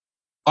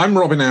I'm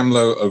Robin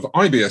Amlow of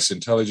IBS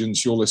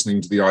Intelligence. You're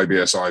listening to the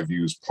IBS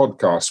iViews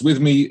podcast.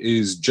 With me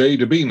is Jay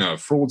Dabina,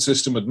 Fraud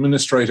System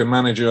Administrator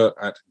Manager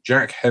at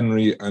Jack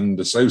Henry and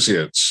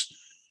Associates.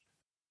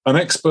 An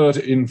expert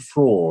in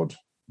fraud.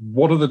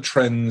 What are the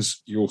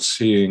trends you're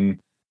seeing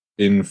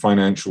in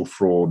financial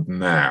fraud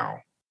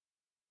now?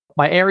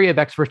 My area of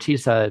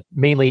expertise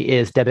mainly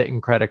is debit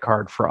and credit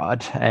card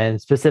fraud,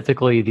 and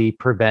specifically the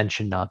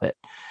prevention of it.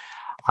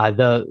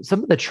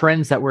 Some of the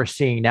trends that we're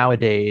seeing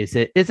nowadays,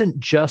 it isn't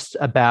just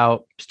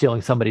about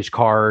stealing somebody's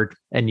card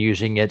and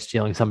using it,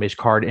 stealing somebody's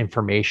card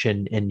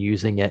information and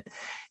using it.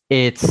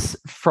 It's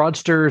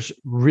fraudsters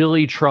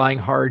really trying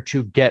hard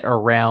to get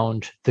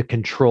around the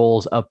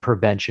controls of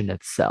prevention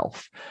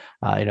itself.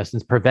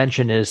 Since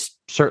prevention is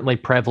certainly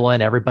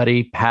prevalent,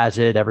 everybody has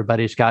it.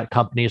 Everybody's got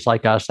companies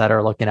like us that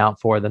are looking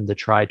out for them to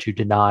try to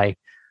deny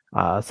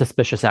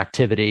suspicious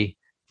activity,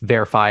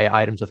 verify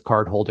items with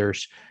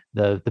cardholders.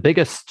 The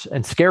biggest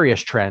and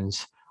scariest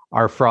trends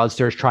are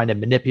fraudsters trying to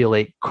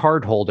manipulate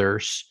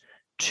cardholders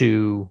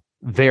to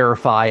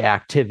verify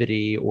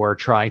activity or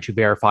trying to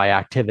verify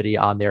activity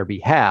on their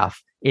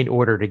behalf in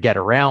order to get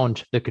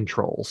around the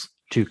controls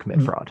to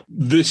commit fraud.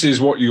 This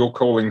is what you're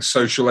calling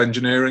social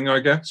engineering,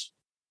 I guess?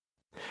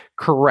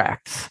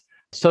 Correct.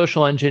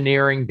 Social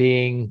engineering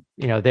being,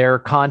 they're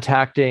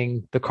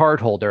contacting the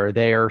cardholder,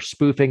 they're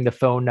spoofing the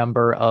phone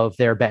number of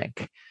their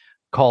bank,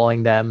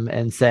 calling them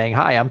and saying,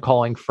 "Hi, I'm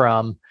calling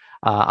from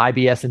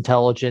IBS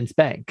Intelligence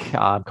Bank.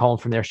 I'm calling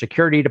from their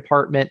security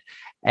department,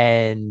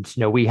 and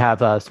we have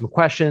some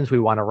questions. We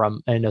want to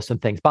run some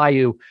things by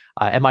you.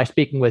 Am I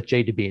speaking with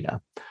Jay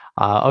Dabina?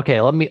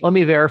 Okay, let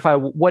me verify.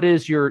 What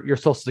is your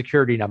social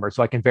security number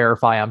so I can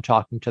verify I'm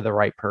talking to the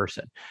right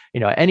person?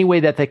 Any way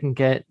that they can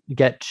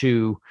get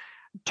to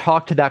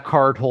talk to that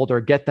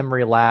cardholder, get them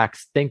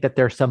relaxed, think that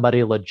they're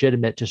somebody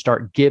legitimate to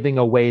start giving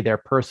away their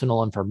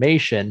personal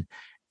information,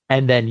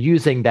 and then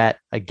using that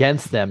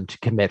against them to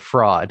commit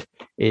fraud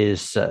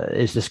is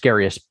the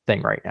scariest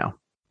thing right now.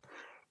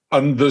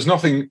 And there's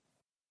nothing,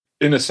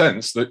 in a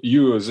sense, that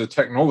you as a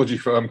technology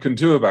firm can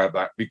do about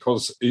that,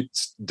 because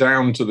it's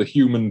down to the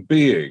human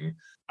being,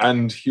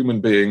 and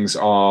human beings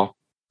are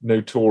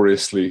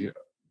notoriously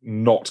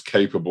not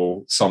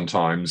capable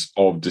sometimes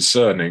of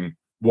discerning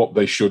what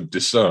they should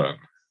discern.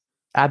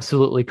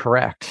 Absolutely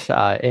correct.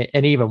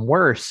 And even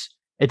worse,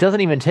 it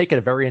doesn't even take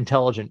a very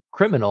intelligent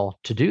criminal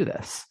to do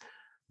this.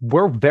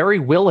 We're very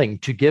willing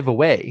to give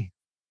away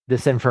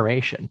this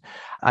information.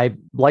 I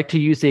like to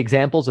use the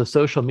examples of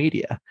social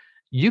media.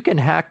 You can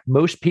hack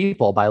most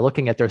people by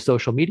looking at their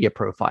social media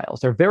profiles.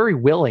 They're very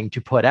willing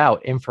to put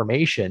out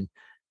information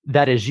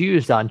that is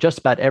used on just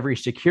about every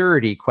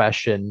security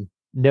question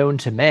known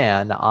to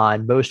man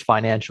on most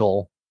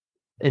financial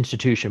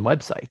institution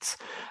websites.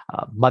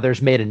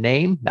 Mother's maiden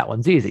name, that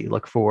one's easy.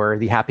 Look for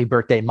the happy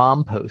birthday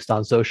mom post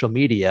on social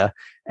media,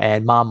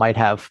 and mom might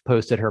have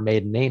posted her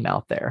maiden name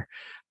out there.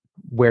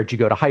 Where'd you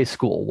go to high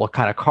school? What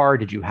kind of car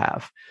did you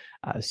have?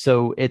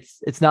 So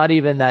it's not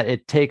even that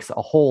it takes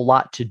a whole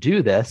lot to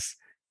do this.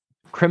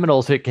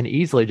 Criminals can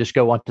easily just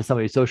go onto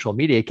somebody's social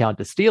media account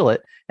to steal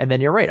it. And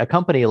then you're right, a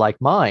company like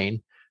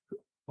mine,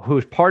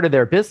 whose part of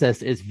their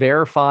business is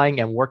verifying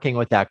and working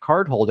with that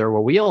cardholder,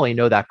 where we only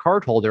know that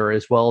cardholder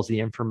as well as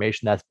the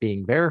information that's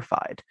being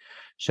verified.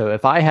 So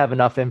if I have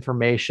enough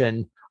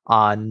information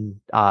on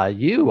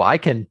you, I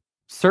can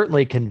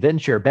certainly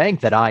convince your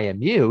bank that I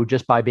am you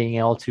just by being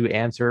able to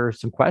answer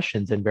some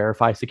questions and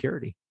verify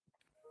security.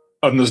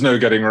 And there's no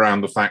getting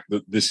around the fact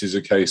that this is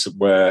a case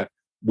where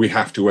we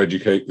have to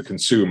educate the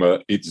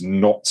consumer. It's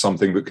not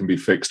something that can be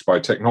fixed by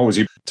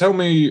technology. Tell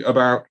me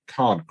about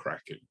card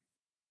cracking.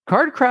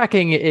 Card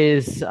cracking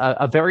is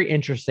a very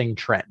interesting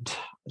trend.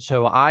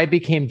 So I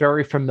became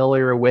very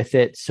familiar with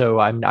it. So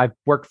I've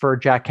worked for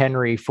Jack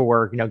Henry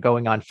for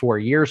going on 4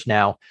 years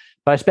now.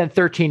 But I spent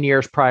 13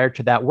 years prior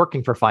to that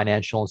working for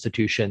financial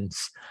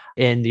institutions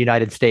in the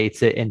United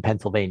States, in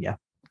Pennsylvania.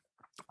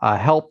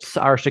 Helps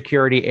our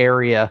security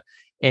area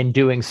in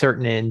doing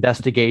certain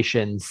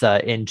investigations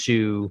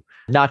into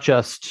not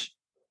just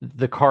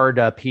the card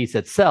piece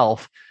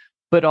itself,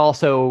 but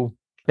also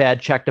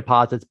bad check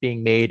deposits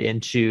being made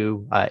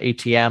into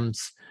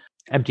ATMs,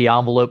 empty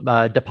envelope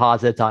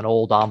deposits on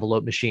old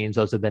envelope machines.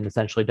 Those have been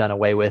essentially done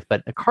away with.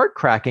 But the card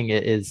cracking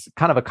is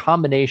kind of a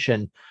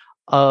combination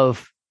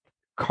of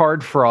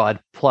card fraud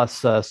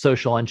plus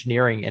social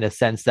engineering, in a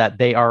sense that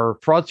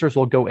fraudsters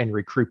will go and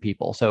recruit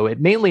people. So it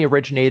mainly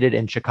originated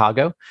in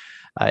Chicago,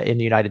 in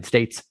the United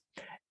States,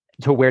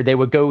 to where they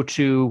would go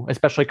to,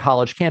 especially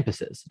college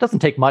campuses. It doesn't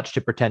take much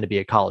to pretend to be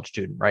a college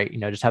student, right?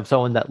 Just have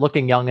someone that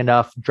looking young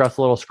enough, dress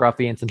a little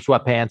scruffy in some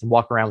sweatpants and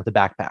walk around with a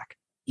backpack.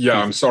 Yeah,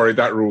 I'm sorry,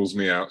 that rules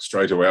me out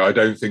straight away. I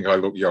don't think I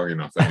look young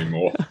enough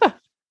anymore.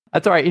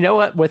 That's all right. You know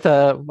what? With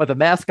a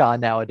mask on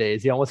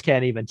nowadays, you almost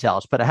can't even tell.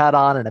 Just put a hat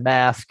on and a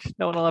mask.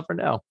 No one will ever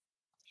know.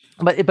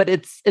 But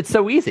it's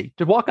so easy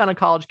to walk on a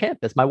college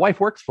campus. My wife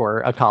works for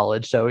a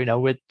college, so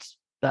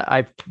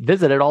I've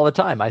visited all the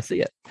time. I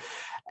see it.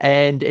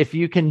 And if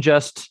you can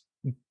just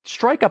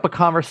strike up a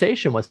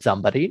conversation with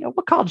somebody,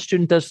 what college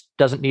student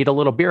doesn't need a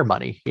little beer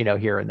money,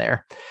 here and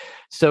there.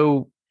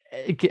 So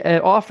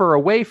offer a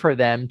way for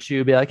them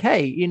to be like,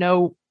 hey, you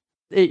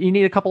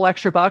need a couple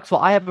extra bucks.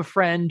 Well, I have a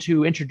friend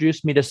who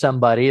introduced me to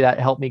somebody that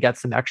helped me get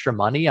some extra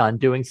money on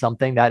doing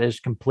something that is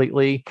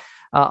completely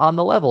on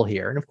the level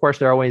here. And of course,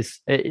 they're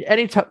always,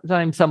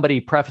 anytime somebody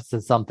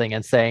prefaces something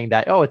and saying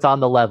that, oh, it's on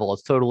the level,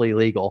 it's totally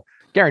legal,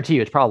 guarantee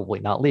you it's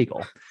probably not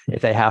legal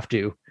if they have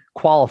to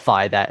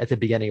qualify that at the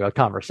beginning of a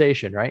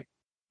conversation, right?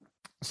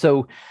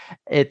 So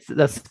the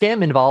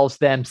scam involves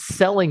them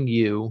selling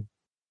you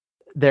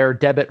their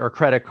debit or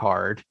credit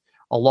card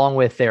along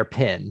with their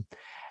PIN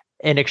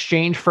in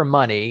exchange for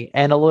money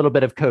and a little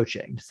bit of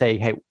coaching. Say,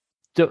 hey,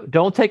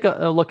 don't take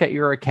a look at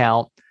your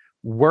account.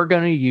 We're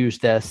going to use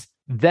this.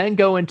 Then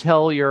go and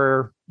tell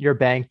your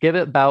bank, give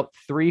it about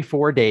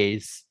 3-4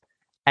 days,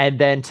 and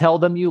then tell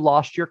them you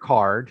lost your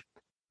card.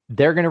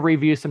 They're going to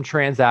review some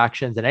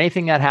transactions, and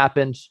anything that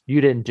happens,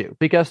 you didn't do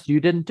because you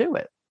didn't do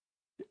it.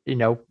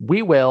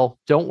 We will.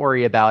 Don't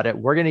worry about it.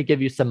 We're going to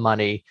give you some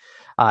money.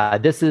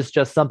 This is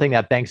just something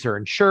that banks are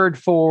insured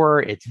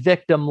for. It's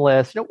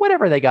victimless,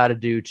 whatever they got to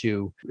do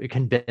to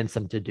convince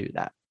them to do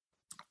that.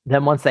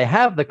 Then once they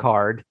have the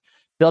card,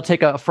 they'll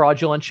take a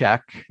fraudulent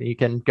check. You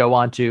can go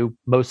on to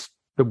most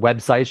the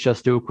websites,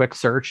 just do a quick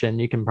search,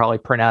 and you can probably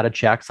print out a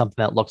check, something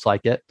that looks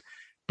like it,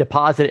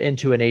 deposit it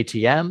into an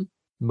ATM.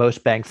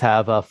 Most banks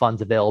have a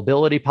funds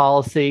availability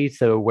policy,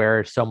 so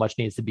where so much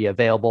needs to be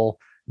available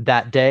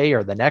that day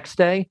or the next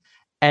day,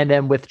 and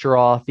then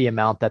withdraw the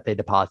amount that they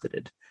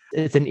deposited.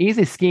 It's an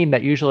easy scheme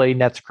that usually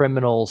nets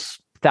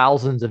criminals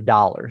thousands of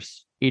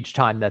dollars each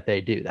time that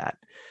they do that.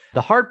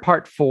 The hard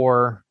part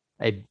for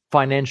a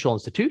financial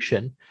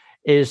institution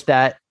is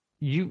that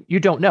you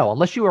don't know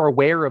unless you are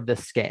aware of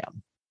this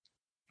scam.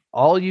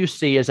 All you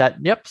see is that,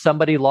 yep,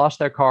 somebody lost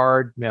their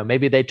card.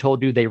 Maybe they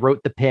told you they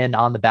wrote the PIN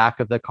on the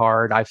back of the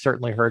card. I've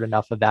certainly heard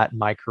enough of that in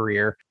my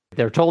career.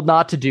 They're told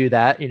not to do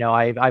that.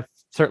 I've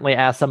certainly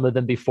asked some of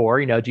them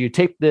before, do you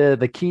tape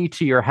the key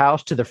to your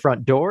house to the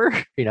front door?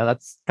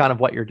 That's kind of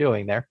what you're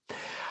doing there.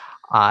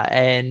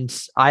 And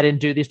I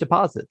didn't do these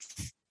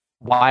deposits.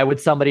 Why would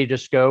somebody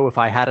just go, if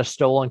I had a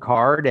stolen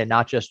card, and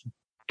not just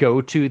go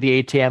to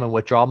the ATM and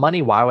withdraw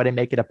money? Why would I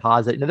make a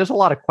deposit? There's a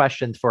lot of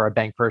questions for a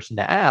bank person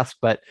to ask,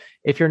 but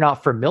if you're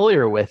not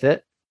familiar with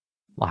it,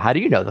 well, how do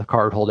you know the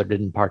cardholder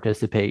didn't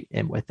participate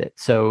in with it?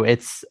 So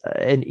it's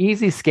an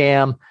easy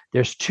scam.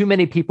 There's too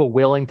many people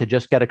willing to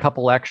just get a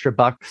couple extra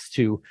bucks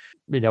to,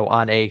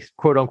 on a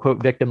quote unquote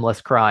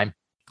victimless crime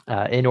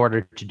in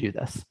order to do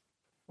this.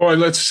 All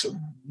right,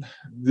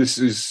 this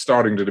is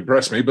starting to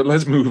depress me, but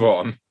let's move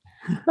on.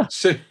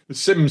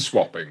 SIM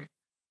swapping.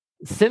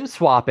 SIM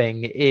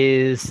swapping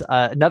is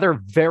another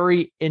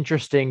very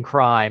interesting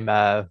crime.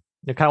 Kind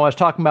of what I was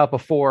talking about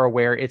before,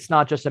 where it's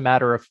not just a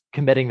matter of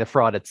committing the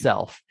fraud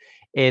itself.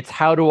 It's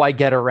how do I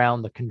get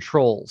around the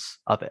controls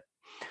of it?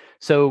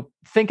 So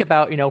think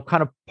about,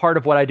 kind of part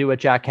of what I do at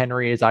Jack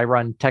Henry is I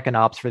run tech and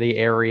ops for the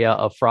area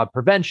of fraud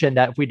prevention,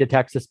 that if we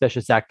detect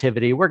suspicious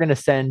activity, we're going to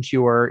send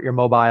your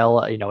mobile,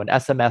 an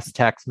SMS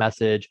text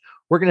message.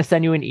 We're going to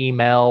send you an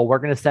email. We're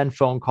going to send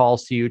phone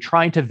calls to you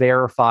trying to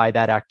verify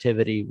that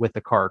activity with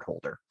the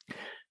cardholder.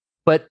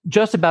 But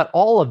just about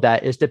all of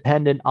that is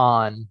dependent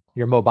on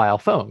your mobile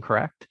phone,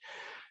 correct?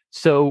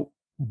 So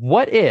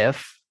what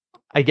if,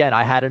 again,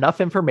 I had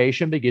enough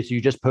information because you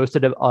just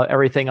posted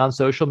everything on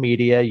social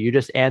media. You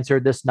just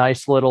answered this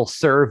nice little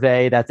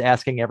survey that's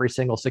asking every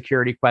single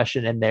security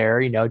question in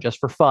there, just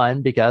for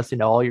fun, because,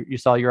 you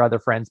saw your other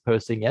friends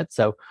posting it.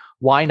 So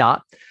why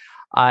not?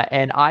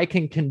 And I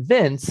can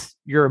convince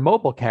your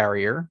mobile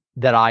carrier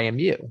that I am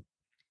you.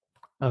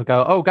 I'll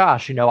go, oh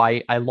gosh,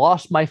 I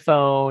lost my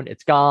phone.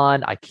 It's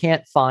gone. I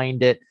can't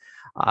find it.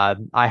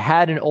 I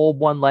had an old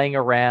one laying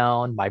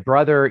around. My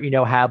brother,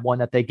 had one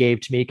that they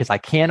gave to me because I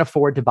can't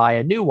afford to buy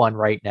a new one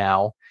right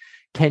now.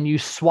 Can you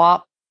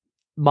swap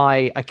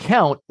my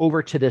account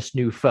over to this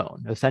new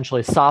phone?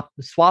 Essentially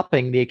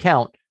swapping the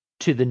account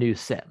to the new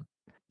SIM.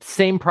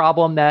 Same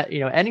problem that,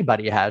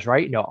 anybody has,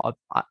 right?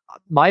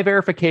 My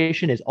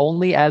verification is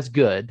only as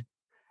good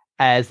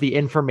as the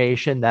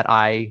information that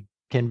I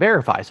can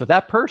verify. So if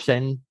that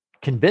person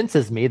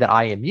convinces me that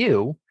I am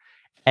you,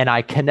 and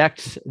I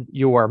connect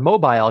your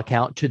mobile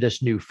account to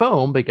this new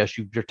phone because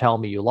you're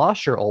telling me you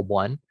lost your old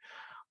one,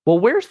 well,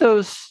 where's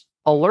those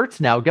alerts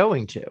now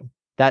going to?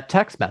 That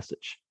text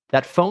message,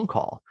 that phone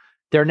call.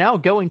 They're now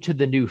going to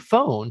the new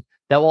phone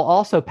that will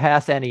also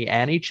pass any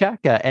anti-check,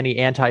 any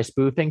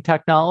anti-spoofing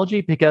technology,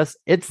 because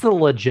it's the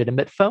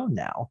legitimate phone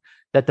now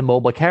that the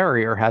mobile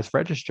carrier has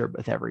registered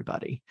with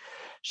everybody.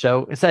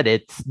 So I said,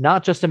 it's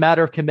not just a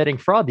matter of committing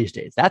fraud these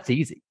days. That's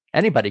easy.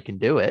 Anybody can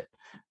do it.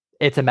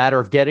 It's a matter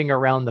of getting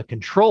around the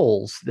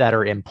controls that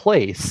are in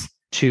place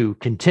to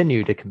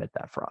continue to commit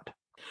that fraud.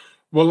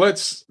 Well,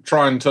 let's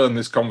try and turn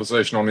this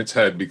conversation on its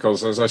head,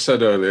 because, as I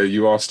said earlier,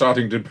 you are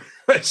starting to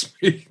depress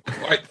me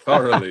quite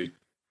thoroughly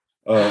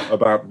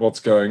about what's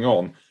going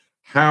on.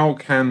 How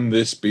can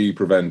this be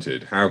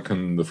prevented? How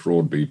can the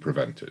fraud be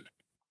prevented?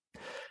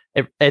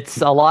 It's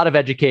a lot of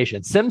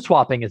education. SIM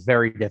swapping is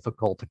very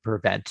difficult to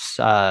prevent.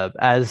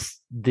 As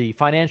the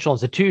financial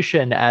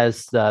institution,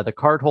 as the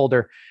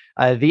cardholder,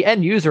 the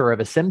end user of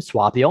a SIM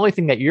swap, the only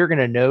thing that you're going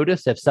to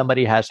notice if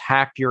somebody has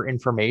hacked your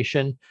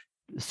information,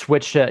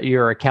 switched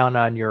your account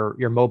on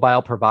your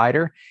mobile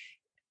provider,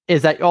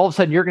 is that all of a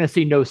sudden you're going to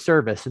see no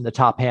service in the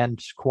top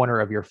hand corner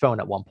of your phone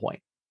at one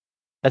point.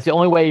 That's the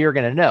only way you're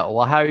going to know.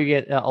 Well, how are you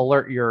going to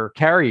alert your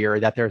carrier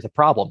that there's a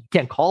problem? You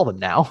can't call them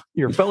now.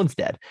 Your phone's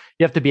dead.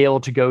 You have to be able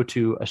to go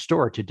to a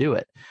store to do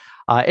it.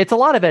 It's a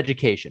lot of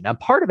education. And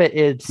part of it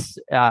is,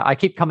 I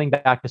keep coming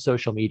back to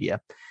social media.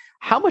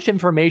 How much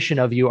information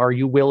of you are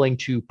you willing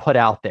to put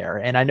out there?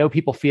 And I know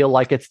people feel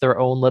like it's their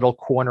own little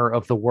corner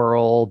of the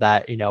world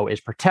that,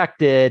 is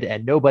protected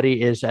and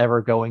nobody is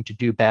ever going to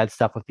do bad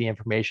stuff with the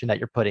information that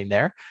you're putting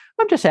there.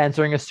 I'm just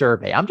answering a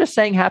survey. I'm just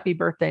saying happy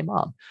birthday,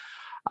 mom.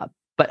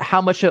 But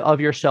how much of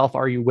yourself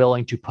are you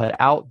willing to put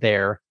out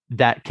there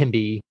that can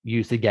be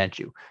used against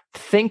you?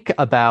 Think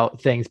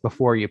about things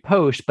before you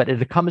post, but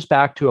it comes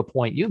back to a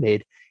point you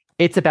made.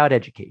 It's about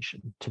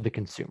education to the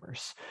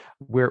consumers.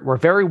 We're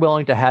very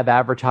willing to have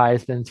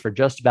advertisements for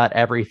just about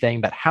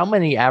everything, but how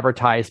many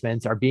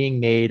advertisements are being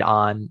made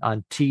on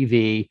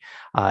TV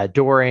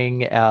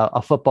during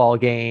a football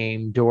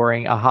game,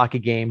 during a hockey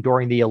game,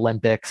 during the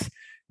Olympics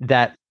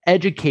that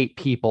educate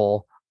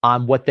people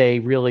on what they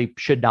really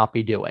should not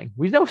be doing?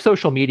 We know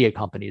social media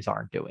companies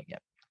aren't doing it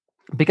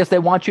because they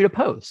want you to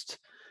post.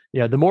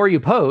 The more you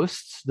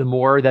post, the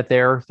more that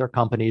their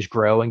companies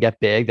grow and get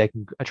big. They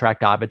can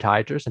attract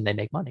advertisers and they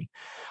make money.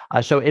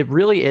 So it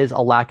really is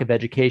a lack of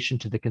education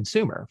to the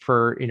consumer.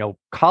 For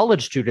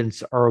college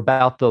students are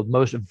about the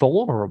most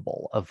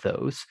vulnerable of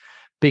those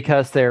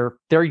because they're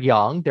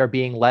young. They're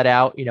being let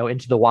out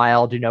into the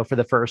wild for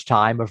the first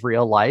time of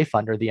real life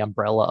under the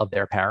umbrella of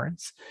their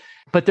parents.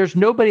 But there's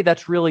nobody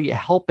that's really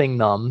helping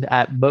them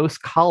at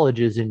most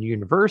colleges and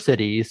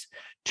universities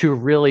to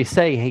really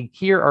say, hey,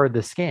 here are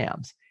the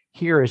scams.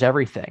 Here is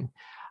everything.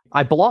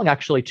 I belong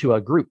actually to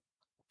a group.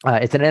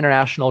 It's an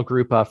international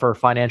group for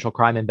financial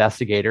crime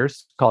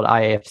investigators called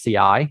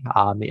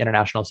IAFCI, the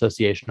International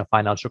Association of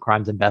Financial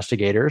Crimes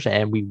Investigators.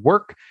 And we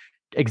work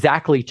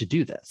exactly to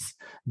do this.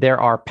 There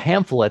are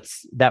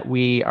pamphlets that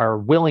we are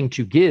willing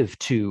to give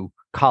to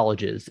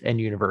colleges and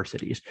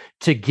universities,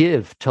 to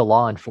give to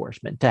law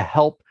enforcement, to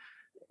help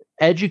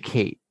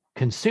educate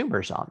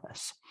consumers on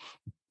this.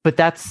 But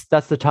that's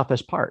the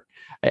toughest part.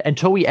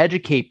 Until we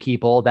educate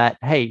people that,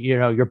 hey,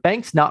 your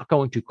bank's not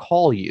going to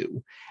call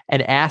you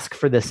and ask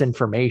for this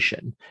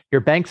information.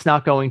 Your bank's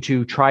not going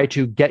to try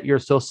to get your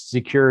social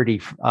security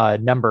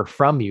number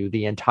from you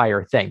the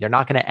entire thing. They're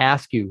not going to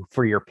ask you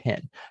for your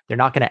PIN. They're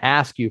not going to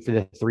ask you for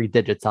the 3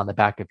 digits on the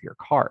back of your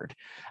card.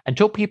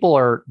 Until people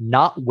are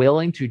not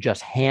willing to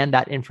just hand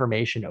that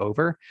information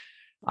over,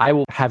 I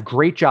will have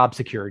great job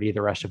security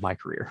the rest of my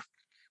career.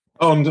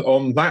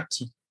 On that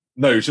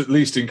note, at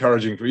least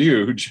encouraging for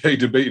you, Jay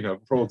Debina,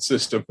 Fraud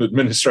System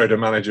Administrator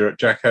Manager at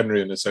Jack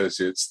Henry &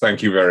 Associates,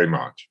 thank you very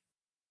much.